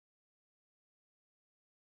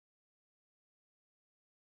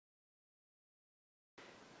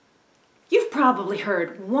probably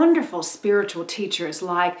heard wonderful spiritual teachers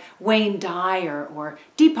like Wayne Dyer or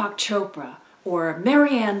Deepak Chopra or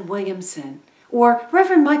Marianne Williamson or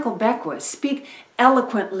Reverend Michael Beckwith speak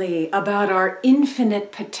eloquently about our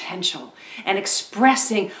infinite potential and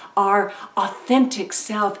expressing our authentic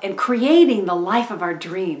self and creating the life of our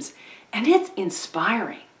dreams. And it's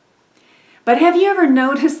inspiring. But have you ever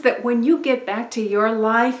noticed that when you get back to your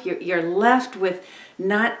life, you're left with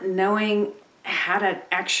not knowing how to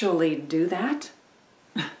actually do that?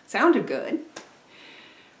 Sounded good.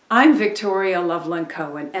 I'm Victoria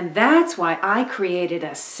Loveland-Coen, and that's why I created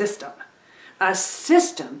a system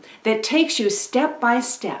that takes you step by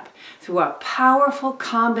step through a powerful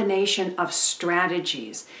combination of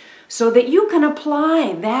strategies so that you can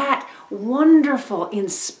apply that wonderful,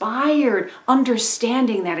 inspired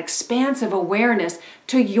understanding, that expansive awareness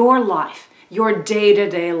to your life, your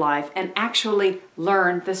day-to-day life, and actually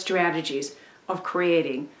learn the strategies of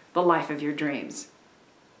creating the life of your dreams.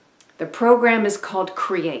 The program is called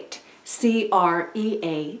CREATE, C-R-E-A-T-E,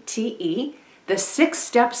 the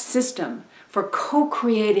 6-step system for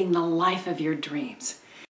co-creating the life of your dreams.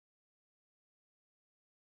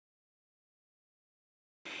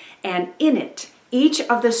 And in it, each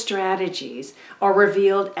of the strategies are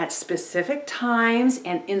revealed at specific times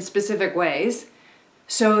and in specific ways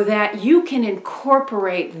so that you can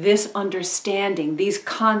incorporate this understanding, these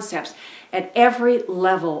concepts, at every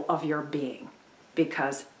level of your being,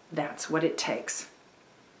 because that's what it takes.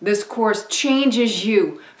 This course changes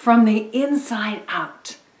you from the inside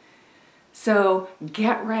out. So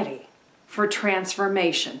get ready for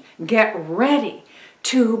transformation. Get ready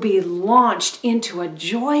to be launched into a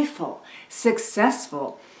joyful,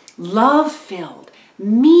 successful, love-filled,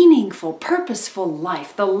 meaningful, purposeful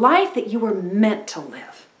life, the life that you were meant to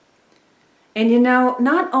live. And you know,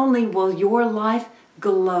 not only will your life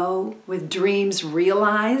glow with dreams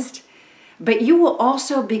realized, but you will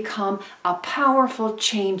also become a powerful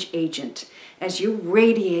change agent as you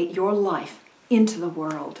radiate your life into the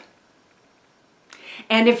world.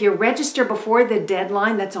 And if you register before the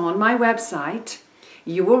deadline that's on my website,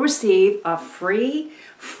 you will receive a free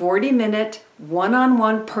 40-minute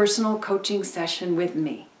one-on-one personal coaching session with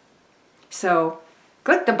me. So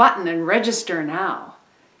click the button and register now.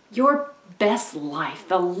 Your best life,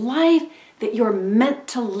 the life that you're meant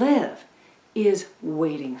to live, is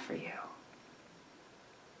waiting for you.